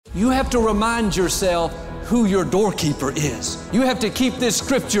You have to remind yourself who your doorkeeper is. You have to keep this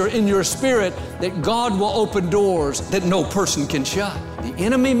scripture in your spirit that God will open doors that no person can shut. The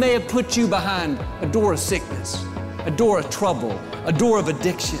enemy may have put you behind a door of sickness, a door of trouble, a door of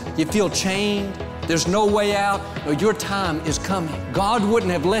addiction. You feel chained. There's no way out. No, your time is coming. God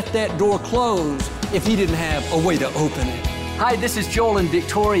wouldn't have let that door close if He didn't have a way to open it. Hi, this is Joel and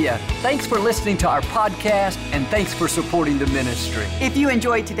Victoria. Thanks for listening to our podcast, and thanks for supporting the ministry. If you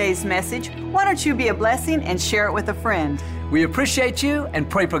enjoyed today's message, why don't you be a blessing and share it with a friend? We appreciate you and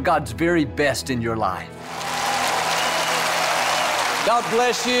pray for God's very best in your life. God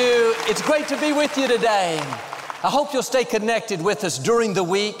bless you. It's great to be with you today. I hope you'll stay connected with us during the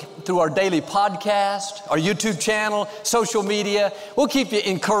week through our daily podcast, our YouTube channel, social media. We'll keep you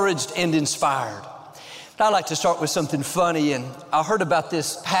encouraged and inspired. I'd like to start with something funny, and I heard about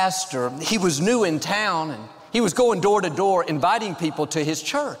this pastor. He was new in town, and he was going door to door inviting people to his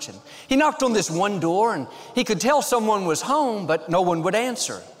church. And he knocked on this one door, and he could tell someone was home, but no one would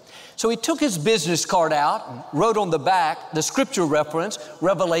answer. So he took his business card out and wrote on the back the scripture reference,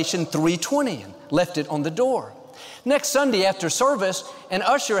 Revelation 3:20, and left it on the door. Next Sunday after service, an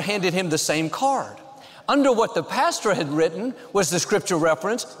usher handed him the same card. Under what the pastor had written was the scripture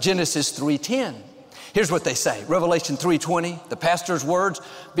reference, Genesis 3:10. Here's what they say, Revelation 3:20, the pastor's words,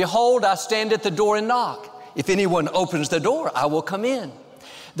 "Behold, I stand at the door and knock. If anyone opens the door, I will come in."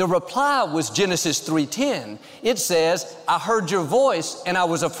 The reply was Genesis 3:10. It says, "I heard your voice and I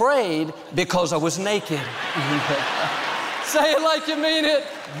was afraid because I was naked." Say it like you mean it.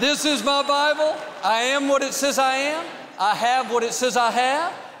 This is my Bible. I am what it says I am. I have what it says I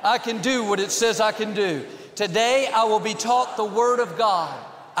have. I can do what it says I can do. Today I will be taught the Word of God.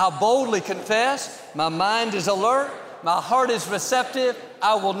 I'll boldly confess, my mind is alert, my heart is receptive,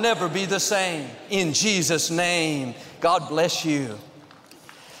 I will never be the same. In Jesus' name, God bless you.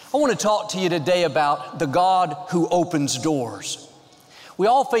 I want to talk to you today about the God who opens doors. We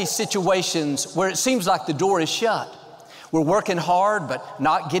all face situations where it seems like the door is shut. We're working hard, but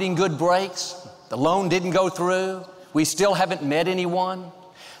not getting good breaks. The loan didn't go through. We still haven't met anyone.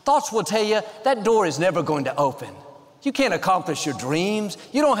 Thoughts will tell you that door is never going to open. You can't accomplish your dreams.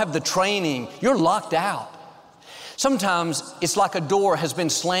 You don't have the training. You're locked out. Sometimes it's like a door has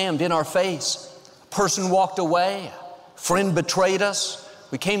been slammed in our face. A person walked away. A friend betrayed us.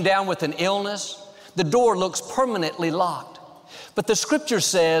 We came down with an illness. The door looks permanently locked. But the scripture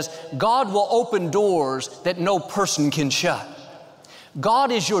says God will open doors that no person can shut.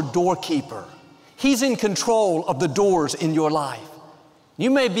 God is your doorkeeper. He's in control of the doors in your life.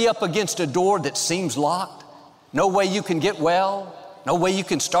 You may be up against a door that seems locked. No way you can get well. No way you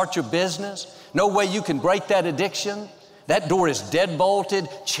can start your business. No way you can break that addiction. That door is deadbolted,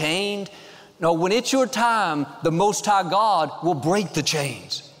 chained. No, when it's your time, the Most High God will break the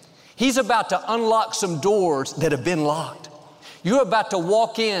chains. He's about to unlock some doors that have been locked. You're about to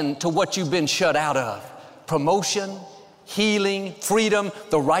walk into what you've been shut out of. Promotion, healing, freedom,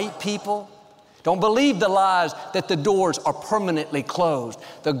 the right people. Don't believe the lies that the doors are permanently closed.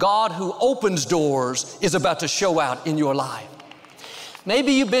 The God who opens doors is about to show out in your life.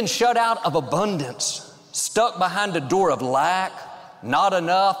 Maybe you've been shut out of abundance, stuck behind a door of lack, not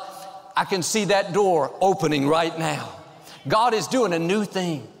enough. I can see that door opening right now. God is doing a new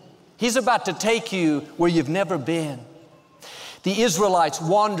thing. He's about to take you where you've never been. The Israelites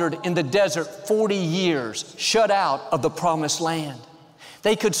wandered in the desert 40 years, shut out of the promised land.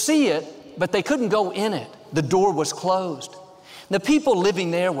 They could see it, but they couldn't go in it. The door was closed. The people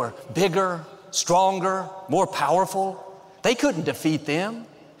living there were bigger, stronger, more powerful. They couldn't defeat them.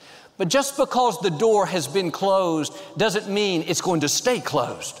 But just because the door has been closed doesn't mean it's going to stay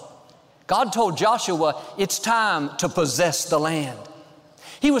closed. God told Joshua, it's time to possess the land.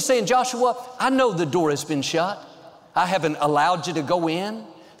 He was saying, Joshua, I know the door has been shut. I haven't allowed you to go in.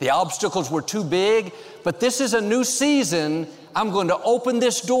 The obstacles were too big, but this is a new season. I'm going to open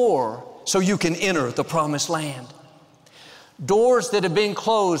this door so you can enter the promised land. Doors that have been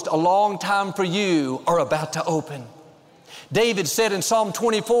closed a long time for you are about to open. David said in Psalm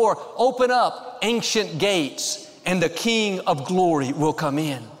 24, open up ancient gates and the King of glory will come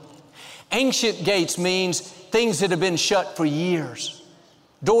in. Ancient gates means things that have been shut for years.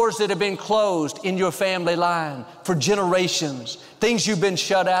 Doors that have been closed in your family line for generations. Things you've been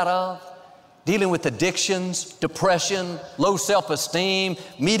shut out of. Dealing with addictions, depression, low self-esteem,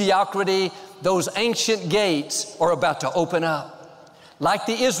 mediocrity. Those ancient gates are about to open up. Like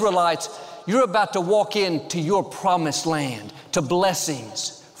the Israelites, you're about to walk into your promised land, to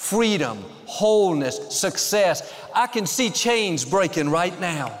blessings, freedom, wholeness, success. I can see chains breaking right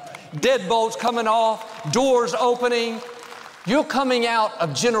now. Deadbolts coming off, doors opening. You're coming out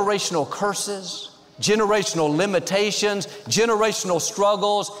of generational curses, generational limitations, generational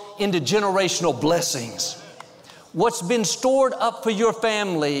struggles into generational blessings. What's been stored up for your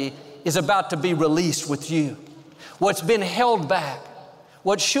family is about to be released with you. What's been held back,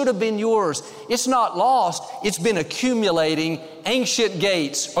 what should have been yours, it's not lost, it's been accumulating. Ancient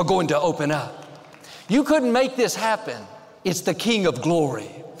gates are going to open up. You couldn't make this happen. It's the King of Glory.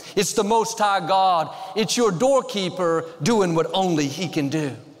 It's the Most High God. It's your doorkeeper doing what only He can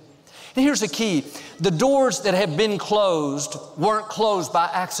do. And here's the key. The doors that have been closed weren't closed by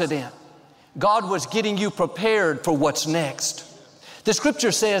accident. God was getting you prepared for what's next. The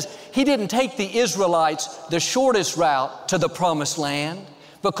scripture says He didn't take the Israelites the shortest route to the promised land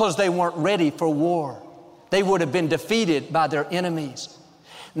because they weren't ready for war. They would have been defeated by their enemies.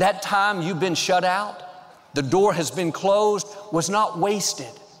 That time you've been shut out, the door has been closed, was not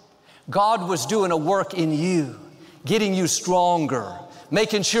wasted. God was doing a work in you, getting you stronger,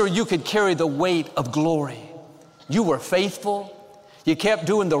 making sure you could carry the weight of glory. You were faithful. You kept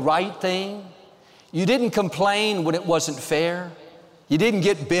doing the right thing. You didn't complain when it wasn't fair. You didn't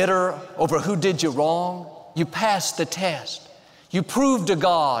get bitter over who did you wrong. You passed the test. You proved to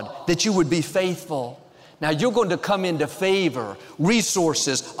God that you would be faithful. Now you're going to come into favor,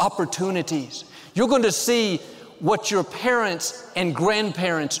 resources, opportunities. You're going to see what your parents and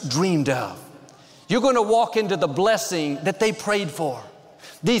grandparents dreamed of. You're going to walk into the blessing that they prayed for.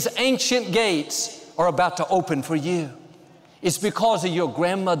 These ancient gates are about to open for you. It's because of your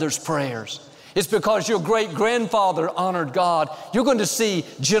grandmother's prayers. It's because your great-grandfather honored God. You're going to see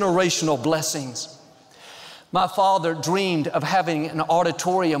generational blessings. My father dreamed of having an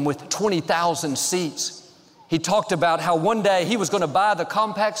auditorium with 20,000 seats. He talked about how one day he was going to buy the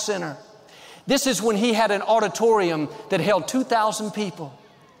Compaq Center. This is when he had an auditorium that held 2,000 people.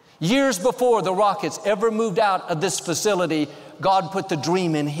 Years before the Rockets ever moved out of this facility, God put the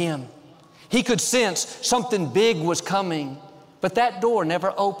dream in him. He could sense something big was coming, but that door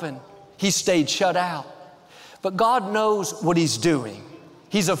never opened. He stayed shut out. But God knows what He's doing.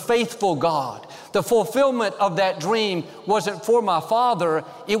 He's a faithful God. The fulfillment of that dream wasn't for my father,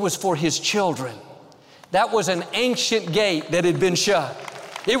 it was for his children. That was an ancient gate that had been shut.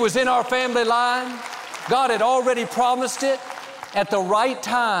 It was in our family line. God had already promised it. At the right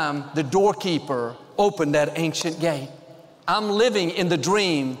time, the doorkeeper opened that ancient gate. I'm living in the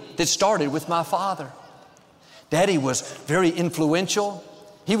dream that started with my father. Daddy was very influential.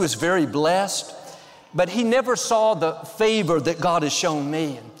 He was very blessed, but he never saw the favor that God has shown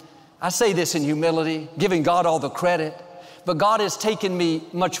me. And I say this in humility, giving God all the credit, but God has taken me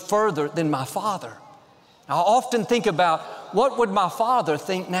much further than my father. I often think about, what would my father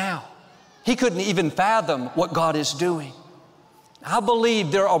think now? He couldn't even fathom what God is doing. I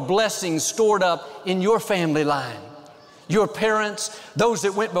believe there are blessings stored up in your family line. Your parents, those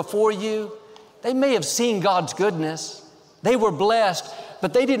that went before you, they may have seen God's goodness. They were blessed,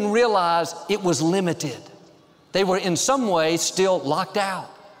 but they didn't realize it was limited. They were in some way still locked out.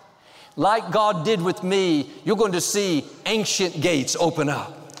 Like God did with me, you're going to see ancient gates open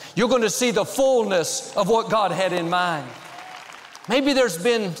up. You're going to see the fullness of what God had in mind. Maybe there's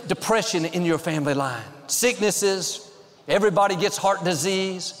been depression in your family line, sicknesses, everybody gets heart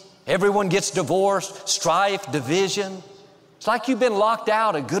disease, everyone gets divorced, strife, division. It's like you've been locked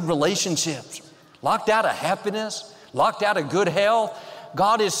out of good relationships, locked out of happiness, locked out of good health.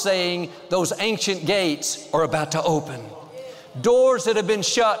 God is saying those ancient gates are about to open. Doors that have been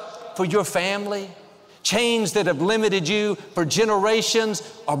shut for your family, chains that have limited you for generations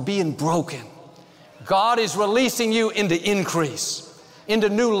are being broken. God is releasing you into increase, into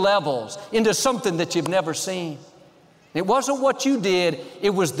new levels, into something that you've never seen. It wasn't what you did, it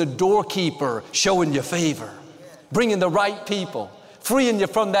was the doorkeeper showing you favor, bringing the right people, freeing you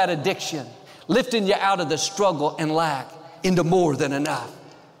from that addiction, lifting you out of the struggle and lack into more than enough.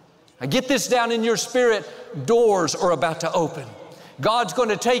 Now get this down in your spirit, doors are about to open. God's going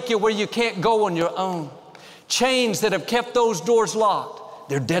to take you where you can't go on your own. Chains that have kept those doors locked,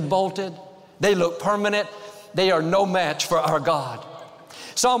 they're dead-bolted. They look permanent. They are no match for our God.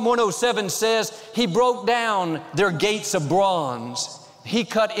 Psalm 107 says, He broke down their gates of bronze. He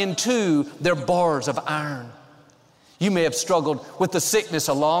cut in two their bars of iron. You may have struggled with the sickness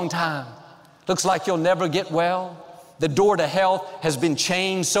a long time. Looks like you'll never get well. The door to health has been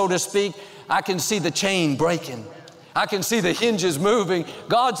chained, so to speak. I can see the chain breaking. I can see the hinges moving.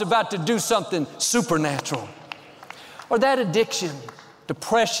 God's about to do something supernatural. Or that addiction,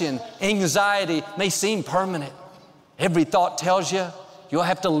 depression, anxiety may seem permanent. Every thought tells you you'll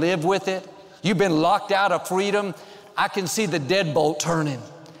have to live with it. You've been locked out of freedom. I can see the deadbolt turning.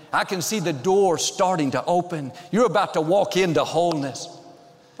 I can see the door starting to open. You're about to walk into wholeness.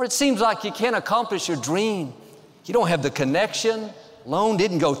 Or it seems like you can't accomplish your dream. You don't have the connection. Loan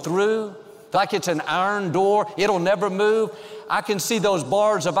didn't go through. Like it's an iron door, it'll never move. I can see those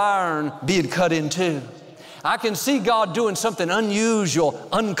bars of iron being cut in two. I can see God doing something unusual,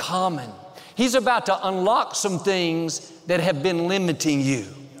 uncommon. He's about to unlock some things that have been limiting you.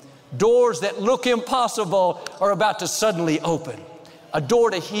 Doors that look impossible are about to suddenly open. A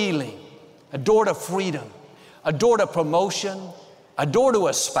door to healing, a door to freedom, a door to promotion, a door to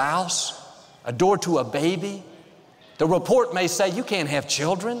a spouse, a door to a baby. The report may say, you can't have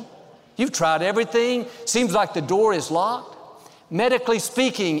children. You've tried everything. Seems like the door is locked. Medically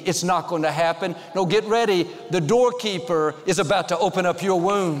speaking, it's not going to happen. No, get ready. The doorkeeper is about to open up your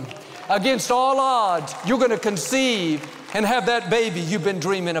womb. Against all odds, you're going to conceive and have that baby you've been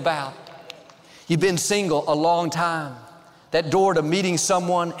dreaming about. You've been single a long time. That door to meeting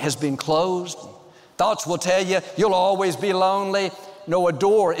someone has been closed. Thoughts will tell you you'll always be lonely. No, a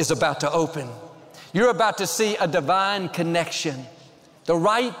door is about to open. You're about to see a divine connection. The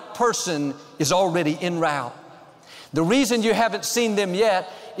right person is already en route. The reason you haven't seen them yet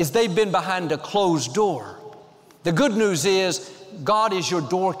is they've been behind a closed door. The good news is God is your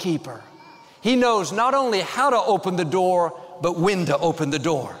doorkeeper. He knows not only how to open the door, but when to open the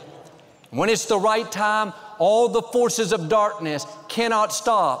door. When it's the right time, all the forces of darkness cannot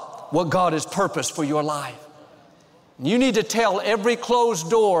stop what God has purposed for your life. You need to tell every closed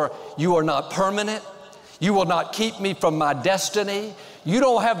door, you are not permanent. You will not keep me from my destiny. You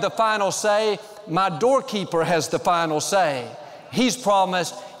don't have the final say. My doorkeeper has the final say. He's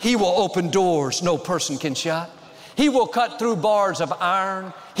promised He will open doors no person can shut. He will cut through bars of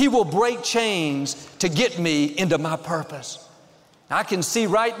iron. He will break chains to get me into my purpose. I can see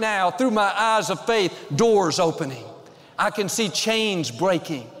right now through my eyes of faith, doors opening. I can see chains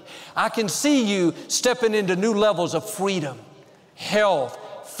breaking. I can see you stepping into new levels of freedom, health,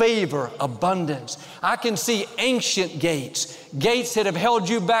 favor, abundance. I can see ancient gates that have held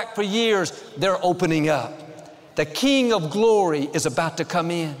you back for years. They're opening up. The King of Glory is about to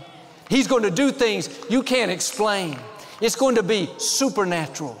come in. He's going to do things you can't explain. It's going to be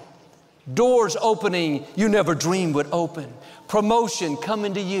supernatural. Doors opening you never dreamed would open. Promotion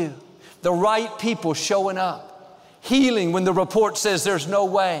coming to you. The right people showing up. Healing when the report says there's no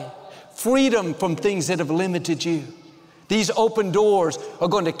way. Freedom from things that have limited you. These open doors are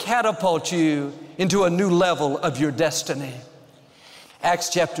going to catapult you into a new level of your destiny. Acts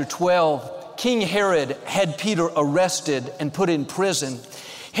chapter 12, King Herod had Peter arrested and put in prison.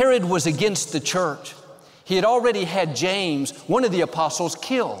 Herod was against the church. He had already had James, one of the apostles,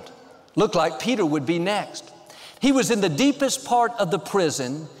 killed. Looked like Peter would be next. He was in the deepest part of the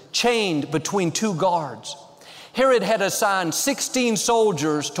prison, chained between two guards. Herod had assigned 16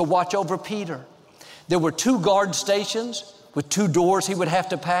 soldiers to watch over Peter. There were 2 guard stations with 2 doors he would have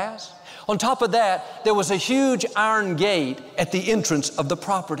to pass. On top of that, there was a huge iron gate at the entrance of the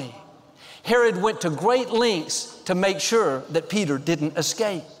property. Herod went to great lengths to make sure that Peter didn't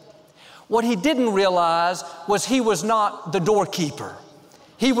escape. What he didn't realize was he was not the doorkeeper.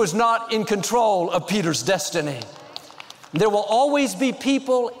 He was not in control of Peter's destiny. There will always be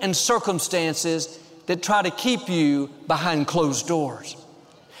people and circumstances that try to keep you behind closed doors.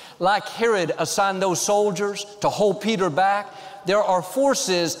 Like Herod assigned those soldiers to hold Peter back, there are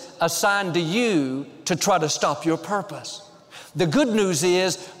forces assigned to you to try to stop your purpose. The good news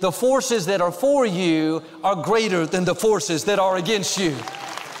is the forces that are for you are greater than the forces that are against you.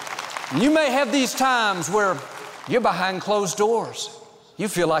 You may have these times where you're behind closed doors. You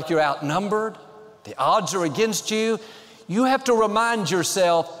feel like you're outnumbered. The odds are against you. You have to remind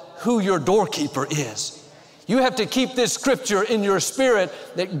yourself who your doorkeeper is. You have to keep this scripture in your spirit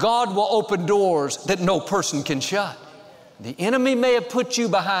that God will open doors that no person can shut. The enemy may have put you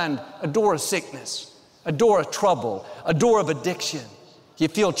behind a door of sickness, a door of trouble, a door of addiction. You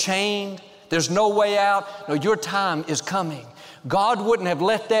feel chained. There's no way out. No, your time is coming. God wouldn't have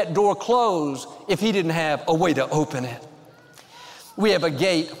let that door close if He didn't have a way to open it. We have a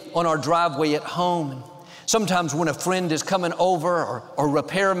gate on our driveway at home. Sometimes when a friend is coming over or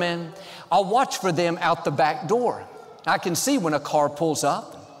repairman, I'll watch for them out the back door. I can see when a car pulls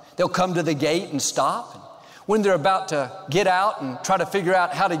up. They'll come to the gate and stop. When they're about to get out and try to figure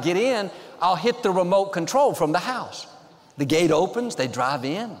out how to get in, I'll hit the remote control from the house. The gate opens, they drive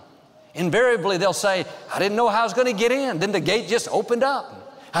in. Invariably, they'll say, I didn't know how I was going to get in. Then the gate just opened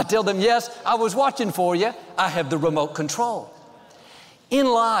up. I tell them, yes, I was watching for you. I have the remote control. In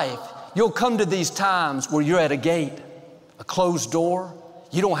life, you'll come to these times where you're at a gate, a closed door.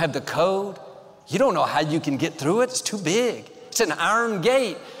 You don't have the code. You don't know how you can get through it. It's too big. It's an iron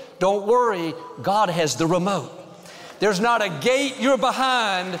gate. Don't worry, God has the remote. There's not a gate you're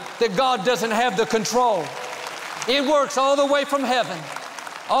behind that God doesn't have the control. It works all the way from heaven.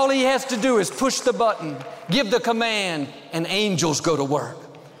 All He has to do is push the button, give the command, and angels go to work.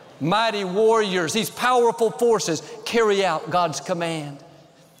 Mighty warriors, these powerful forces carry out God's command.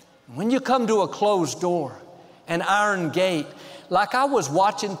 When you come to a closed door, an iron gate, like I was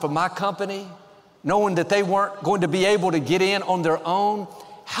watching for my company, knowing that they weren't going to be able to get in on their own,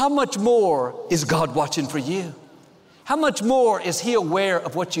 how much more is God watching for you? How much more is He aware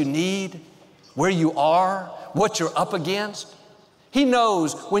of what you need, where you are, what you're up against? He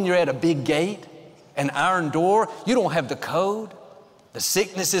knows when you're at a big gate, an iron door, you don't have the code, the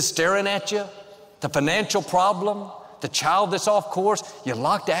sickness is staring at you, the financial problem, the child that's off course, you're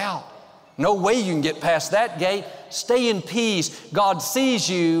locked out. No way you can get past that gate. Stay in peace. God sees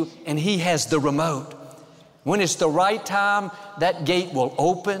you and He has the remote. When it's the right time, that gate will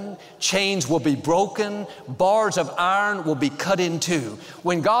open, chains will be broken, bars of iron will be cut in two.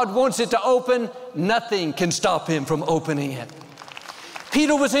 When God wants it to open, nothing can stop Him from opening it.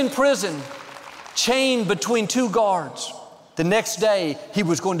 Peter was in prison, chained between two guards. The next day, he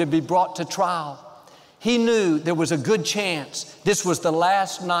was going to be brought to trial. He knew there was a good chance this was the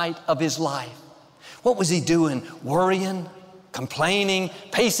last night of his life. What was he doing? Worrying, complaining,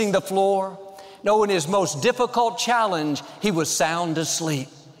 pacing the floor? No, in his most difficult challenge, he was sound asleep.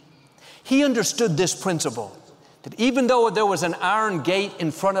 He understood this principle, that even though there was an iron gate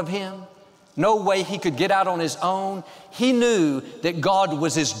in front of him, no way he could get out on his own, he knew that God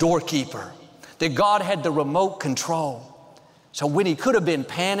was his doorkeeper, that God had the remote control. So when he could have been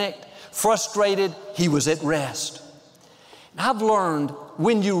panicked, frustrated, he was at rest. And I've learned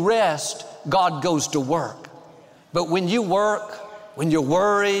when you rest, God goes to work. But when you work, when you're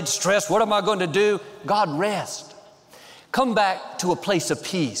worried, stressed, what am I going to do? God rests. Come back to a place of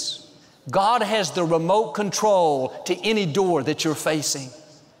peace. God has the remote control to any door that you're facing.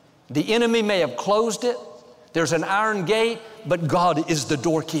 The enemy may have closed it. There's an iron gate, but God is the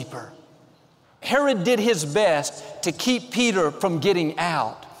doorkeeper. Herod did his best to keep Peter from getting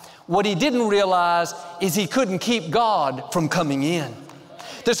out. What he didn't realize is he couldn't keep God from coming in.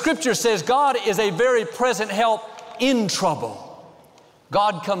 The scripture says God is a very present help in trouble.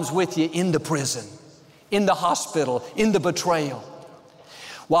 God comes with you in the prison, in the hospital, in the betrayal.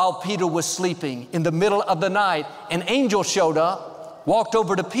 While Peter was sleeping in the middle of the night, an angel showed up, walked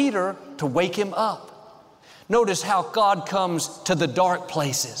over to Peter to wake him up. Notice how God comes to the dark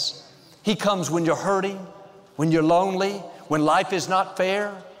places. He comes when you're hurting, when you're lonely, when life is not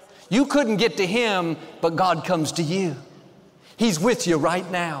fair. You couldn't get to Him, but God comes to you. He's with you right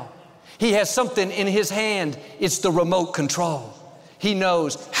now. He has something in His hand. It's the remote control. He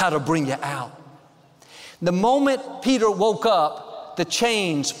knows how to bring you out. The moment Peter woke up, the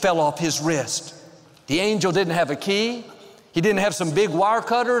chains fell off his wrist. The angel didn't have a key. He didn't have some big wire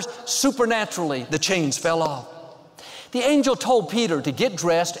cutters. Supernaturally, the chains fell off. The angel told Peter to get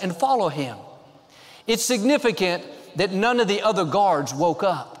dressed and follow him. It's significant that none of the other guards woke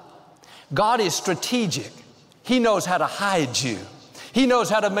up. God is strategic. He knows how to hide you. He knows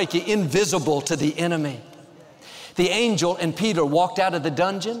how to make you invisible to the enemy. The angel and Peter walked out of the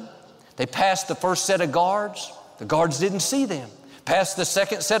dungeon. They passed the first set of guards. The guards didn't see them. Passed the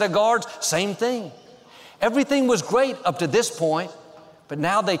second set of guards, same thing. Everything was great up to this point, but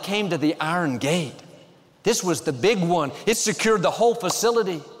now they came to the iron gate. This was the big one. It secured the whole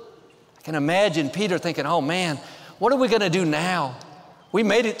facility. I can imagine Peter thinking, oh man, what are we going to do now? We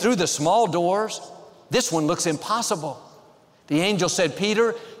made it through the small doors. This one looks impossible. The angel said,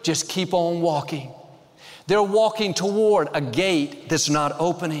 Peter, just keep on walking. They're walking toward a gate that's not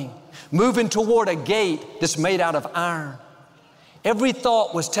opening, moving toward a gate that's made out of iron. Every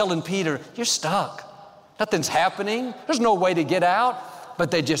thought was telling Peter, you're stuck. Nothing's happening. There's no way to get out.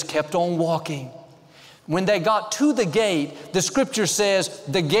 But they just kept on walking. When they got to the gate, the scripture says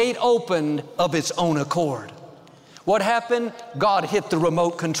the gate opened of its own accord. What happened? God hit the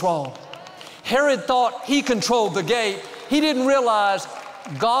remote control. Herod thought he controlled the gate. He didn't realize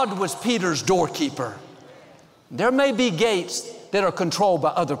God was Peter's doorkeeper. There may be gates that are controlled by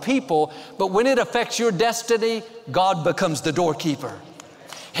other people, but when it affects your destiny, God becomes the doorkeeper.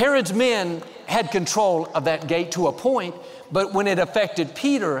 Herod's men had control of that gate to a point, but when it affected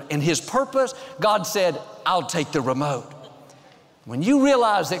Peter and his purpose, God said, I'll take the remote. When you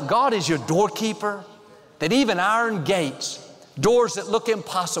realize that God is your doorkeeper, that even iron gates, doors that look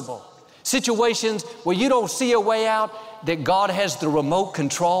impossible, situations where you don't see a way out, that God has the remote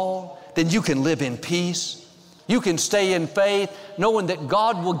control, then you can live in peace. You can stay in faith, knowing that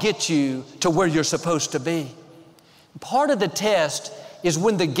God will get you to where you're supposed to be. Part of the test is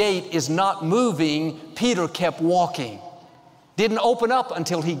when the gate is not moving, Peter kept walking. Didn't open up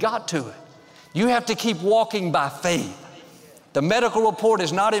until he got to it. You have to keep walking by faith. The medical report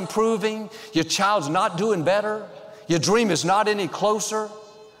is not improving. Your child's not doing better. Your dream is not any closer.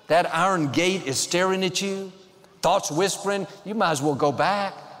 That iron gate is staring at you. Thoughts whispering, you might as well go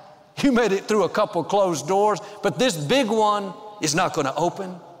back. You made it through a couple closed doors, but this big one is not going to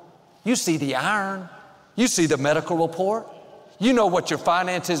open. You see the iron. You see the medical report. You know what your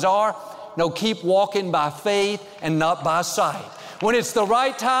finances are. No, keep walking by faith and not by sight. When it's the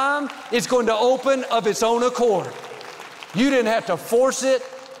right time, it's going to open of its own accord. You didn't have to force it,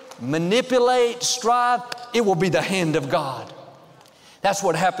 manipulate, strive. It will be the hand of God. That's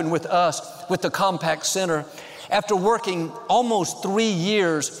what happened with us, with the Compact Center. After working almost 3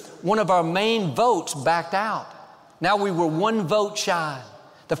 years, one of our main votes backed out. Now we were 1 vote shy.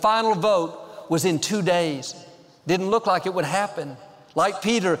 The final vote was in 2 days. Didn't look like it would happen. Like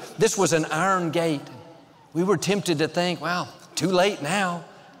Peter, this was an iron gate. We were tempted to think, well, too late now.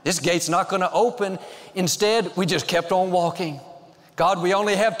 This gate's not going to open. Instead, we just kept on walking. God, we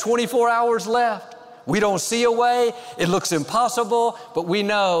only have 24 hours left. We don't see a way. It looks impossible, but we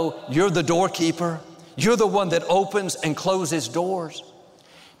know you're the doorkeeper. You're the one that opens and closes doors.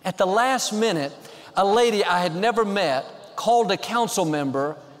 At the last minute, a lady I had never met called a council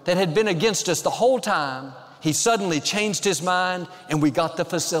member that had been against us the whole time. He suddenly changed his mind and we got the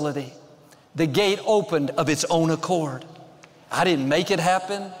facility. The gate opened of its own accord. I didn't make it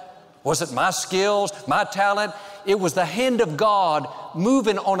happen. Wasn't my skills, my talent. It was the hand of God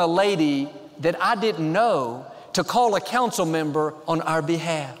moving on a lady that I didn't know to call a council member on our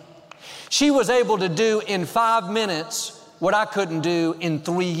behalf. She was able to do in 5 minutes what I couldn't do in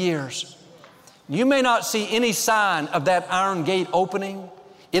 3 years. You may not see any sign of that iron gate opening.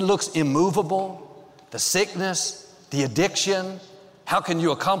 It looks immovable. The sickness, the addiction. How can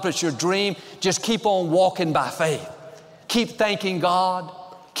you accomplish your dream? Just keep on walking by faith. Keep thanking God.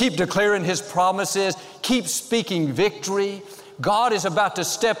 Keep declaring His promises. Keep speaking victory. God is about to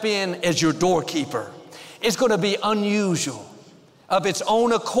step in as your doorkeeper. It's going to be unusual. Of its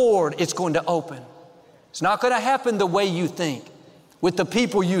own accord, it's going to open. It's not going to happen the way you think, with the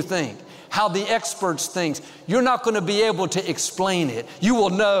people you think, how the experts think. You're not going to be able to explain it. You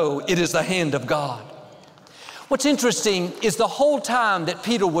will know it is the hand of God. What's interesting is the whole time that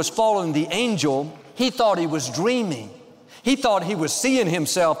Peter was following the angel, he thought he was dreaming. He thought he was seeing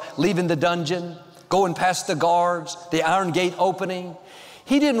himself leaving the dungeon, going past the guards, the iron gate opening.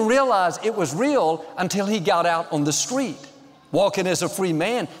 He didn't realize it was real until he got out on the street, walking as a free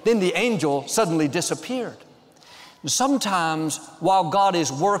man. Then the angel suddenly disappeared. Sometimes while God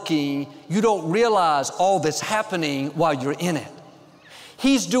is working, you don't realize all that's happening while you're in it.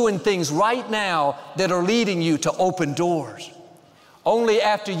 He's doing things right now that are leading you to open doors. Only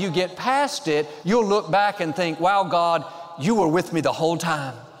after you get past it, you'll look back and think, wow, God, you were with me the whole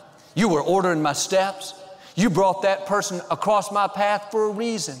time. You were ordering my steps. You brought that person across my path for a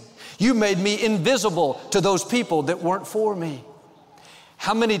reason. You made me invisible to those people that weren't for me.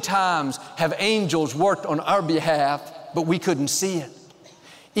 How many times have angels worked on our behalf, but we couldn't see it?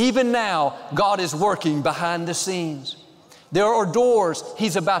 Even now, God is working behind the scenes. There are doors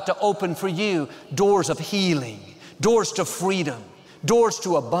He's about to open for you, doors of healing, doors to freedom, doors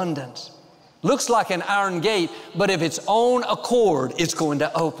to abundance. Looks like an iron gate, but of its own accord, it's going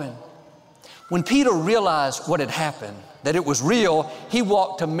to open. When Peter realized what had happened, that it was real, he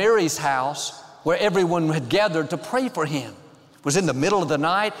walked to Mary's house where everyone had gathered to pray for him. It was in the middle of the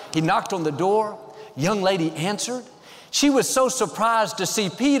night. He knocked on the door. A young lady answered. She was so surprised to see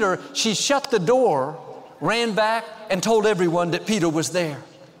Peter, she shut the door, ran back, and told everyone that Peter was there.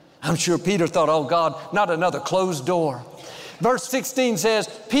 I'm sure Peter thought, oh God, not another closed door. Verse 16 says,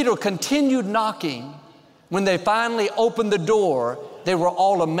 Peter continued knocking. When they finally opened the door, they were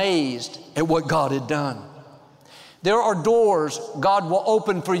all amazed at what God had done. There are doors God will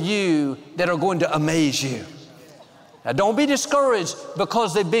open for you that are going to amaze you. Now, don't be discouraged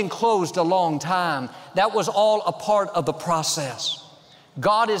because they've been closed a long time. That was all a part of the process.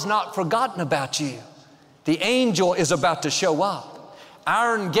 God has not forgotten about you. The angel is about to show up.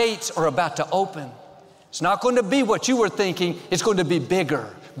 Iron gates are about to open. It's not going to be what you were thinking. It's going to be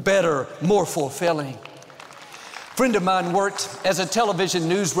bigger, better, more fulfilling. A friend of mine worked as a television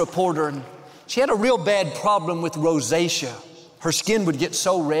news reporter, and she had a real bad problem with rosacea. Her skin would get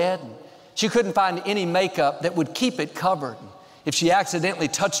so red. She couldn't find any makeup that would keep it covered. If she accidentally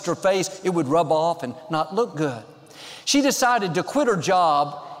touched her face, it would rub off and not look good. She decided to quit her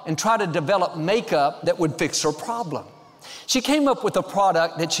job and try to develop makeup that would fix her problem. She came up with a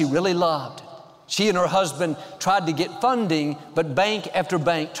product that she really loved. She and her husband tried to get funding, but bank after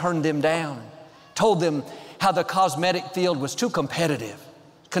bank turned them down, told them how the cosmetic field was too competitive,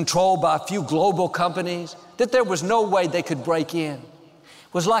 controlled by a few global companies, that there was no way they could break in.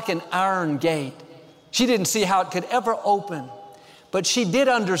 It was like an iron gate. She didn't see how it could ever open, but she did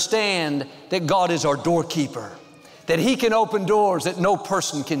understand that God is our doorkeeper, that He can open doors that no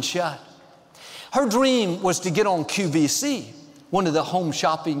person can shut. Her dream was to get on QVC, one of the home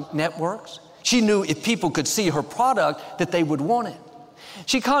shopping networks. She knew if people could see her product that they would want it.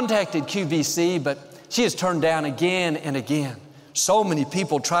 She contacted QVC, but she is turned down again and again. So many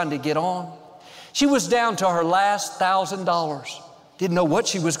people trying to get on. She was down to her last $1,000. Didn't know what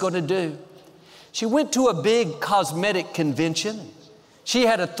she was going to do. She went to a big cosmetic convention. She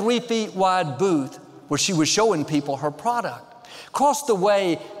had a 3 feet wide booth where she was showing people her product. Across the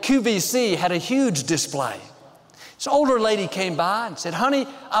way, QVC had a huge display. This older lady came by and said, "Honey,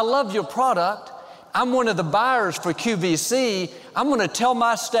 I love your product. I'm one of the buyers for QVC. I'm going to tell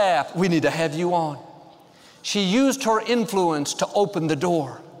my staff we need to have you on." She used her influence to open the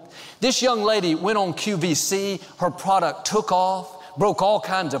door. This young lady went on QVC. Her product took off, broke all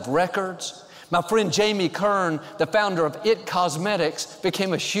kinds of records. My friend Jamie Kern, the founder of IT Cosmetics,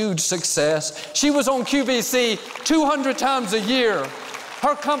 became a huge success. She was on QVC 200 times a year.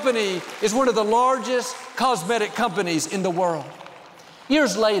 Her company is one of the largest cosmetic companies in the world.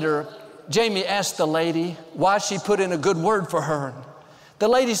 Years later, Jamie asked the lady why she put in a good word for her. The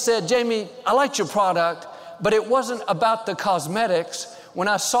lady said, "Jamie, I liked your product, but it wasn't about the cosmetics. When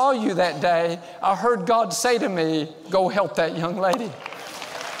I saw you that day, I heard God say to me, go help that young lady."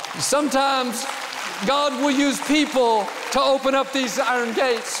 Sometimes God will use people to open up these iron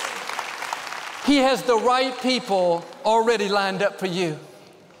gates. He has the right people already lined up for you.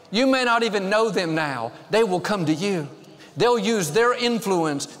 You may not even know them now. They will come to you. They'll use their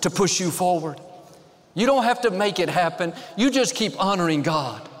influence to push you forward. You don't have to make it happen. You just keep honoring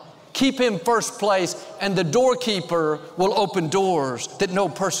God. Keep Him first place, and the doorkeeper will open doors that no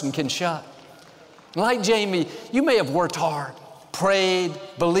person can shut. Like Jamie, you may have worked hard, prayed,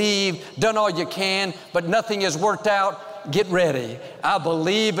 believed, done all you can, but nothing has worked out. Get ready. I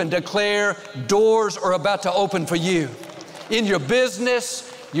believe and declare doors are about to open for you. In your business,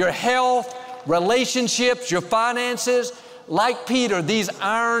 your health, relationships, your finances. Like Peter, these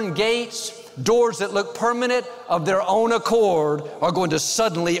iron gates, doors that look permanent of their own accord, are going to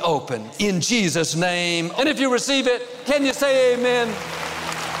suddenly open in Jesus' name. And if you receive it, can you say amen?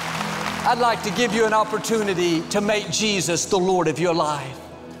 I'd like to give you an opportunity to make Jesus the Lord of your life.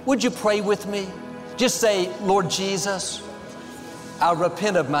 Would you pray with me? Just say, "Lord Jesus, I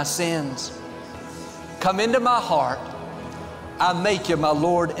repent of my sins. Come into my heart. I make you my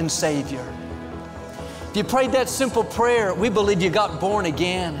Lord and Savior." If you prayed that simple prayer, we believe you got born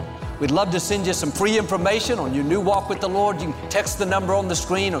again. We'd love to send you some free information on your new walk with the Lord. You can text the number on the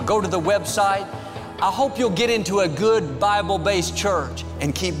screen or go to the website. I hope you'll get into a good Bible-based church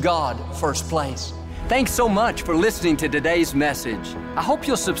and keep God first place. Thanks so much for listening to today's message. I hope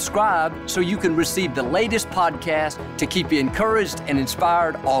you'll subscribe so you can receive the latest podcast to keep you encouraged and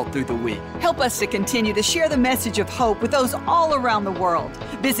inspired all through the week. Help us to continue to share the message of hope with those all around the world.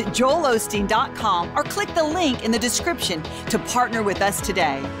 Visit joelosteen.com or click the link in the description to partner with us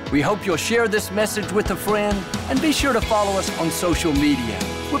today. We hope you'll share this message with a friend, and be sure to follow us on social media.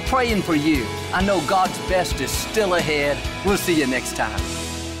 We're praying for you. I know God's best is still ahead. We'll see you next time.